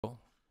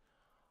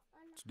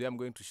Today I'm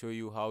going to show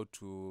you how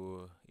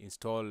to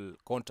install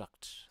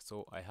Kontakt.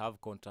 So I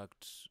have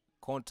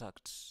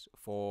Kontakt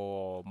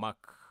for Mac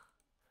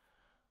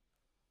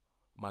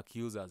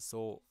users.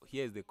 So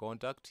here is the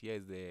Kontakt, here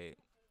is the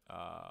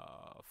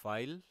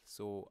file.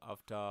 So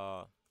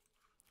after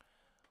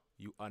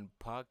you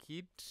unpack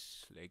it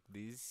like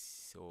this,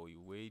 so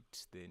you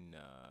wait, then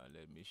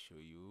let me show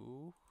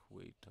you.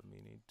 Wait a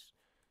minute.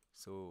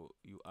 So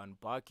you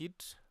unpack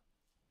it.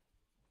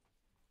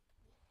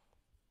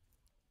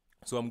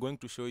 So I'm going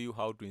to show you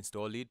how to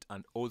install it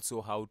and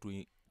also how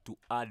to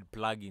add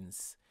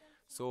plugins.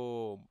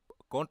 So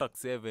Kontakt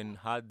 7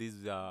 had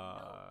this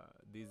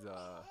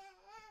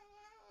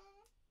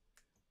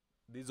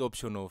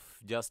option of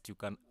just you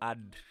can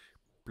add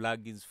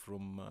plugins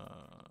from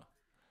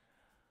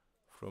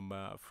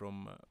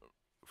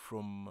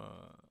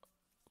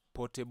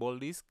portable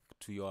disk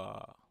to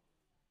your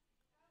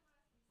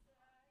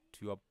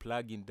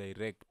plugin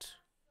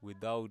direct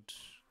without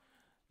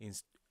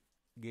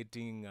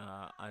getting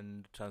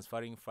and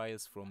transferring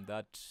files from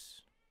that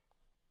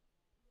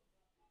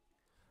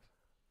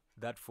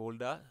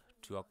folder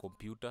to your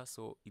computer.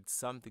 So it's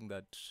something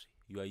that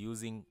you are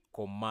using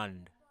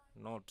command,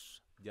 not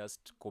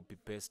just copy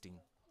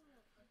pasting.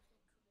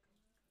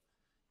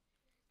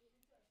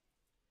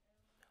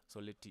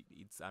 So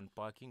it's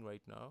unpacking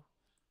right now.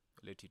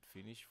 Let it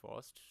finish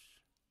first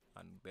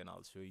and then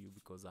I'll show you,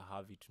 because I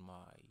have it in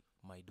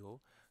my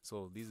door.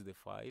 So this is the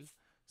file.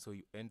 So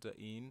you enter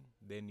in,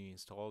 then you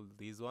install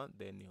this one,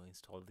 then you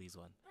install this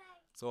one.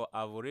 So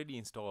I've already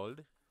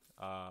installed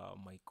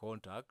my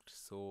Kontakt,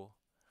 so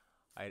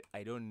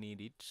I don't need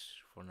it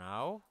for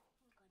now.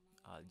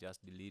 I'll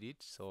just delete it.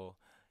 So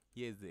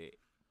here's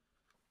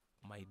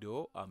my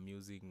door. I'm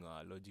using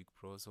Logic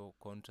Pro. So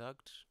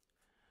Kontakt,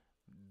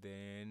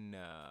 then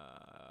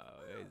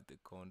where's the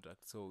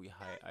Kontakt? So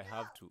I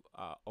have to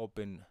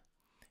open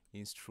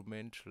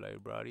instrument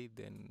library,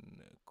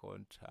 then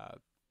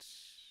Kontakt,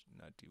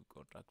 native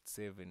Kontakt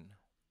 7.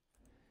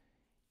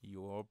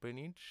 You open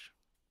it.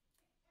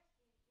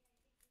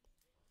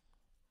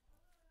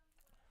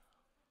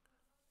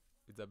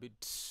 It's a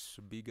bit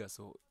bigger,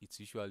 so it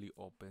usually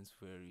opens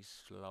very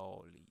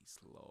slowly.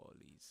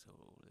 So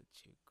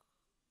let's check.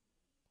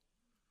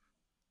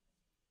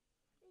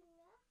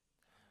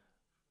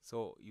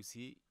 So you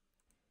see,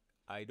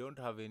 I don't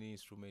have any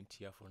instrument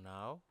here for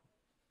now.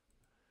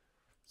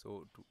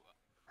 So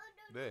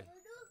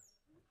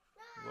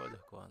ngoja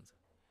kwanza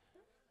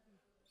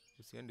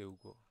usiende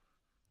huko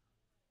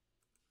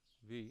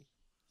v.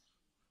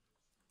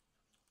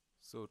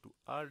 So to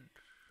add,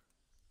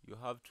 you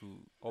have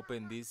to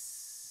open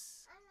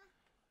this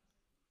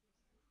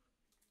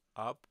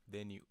up,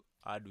 then you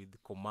add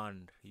with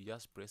command. You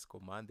just press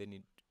command,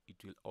 then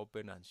it will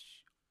open, and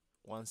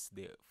once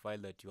the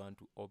file that you want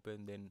to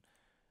open, then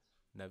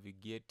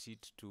navigate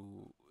it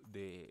to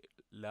the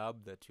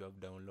lab that you have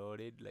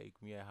downloaded.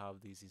 Like me, I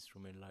have this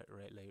instrument like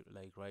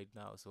right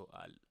now, so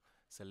I'll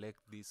select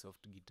this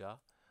soft guitar.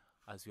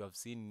 As you have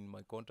seen in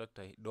my Kontakt,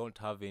 I don't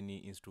have any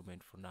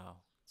instrument for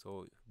now.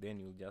 So then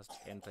you just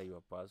enter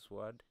your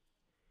password,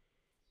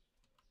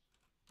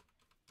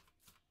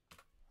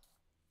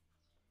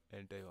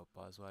 and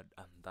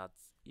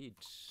that's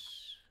it.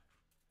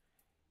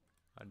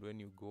 And when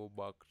you go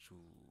back to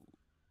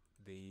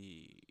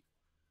the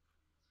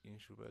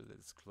instrument,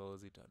 let's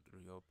close it and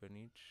reopen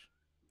it.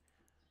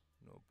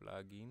 No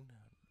plugin.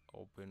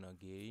 Open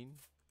again.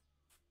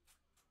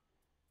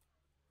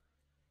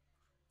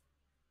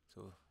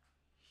 So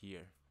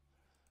here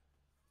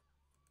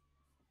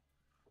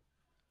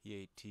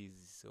it is.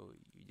 So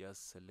you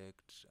just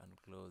select and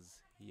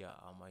close. Here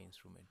are my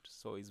instrument.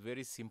 So it's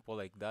very simple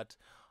like that.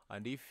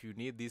 And if you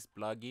need this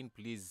plugin,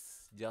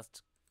 please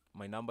just,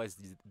 my number is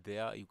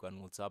there. You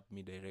can WhatsApp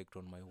me direct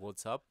on my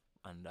WhatsApp,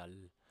 and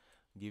I'll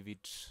give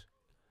it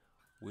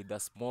with a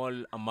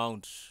small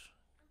amount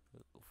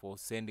for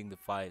sending the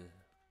file.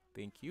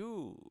 Thank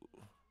you.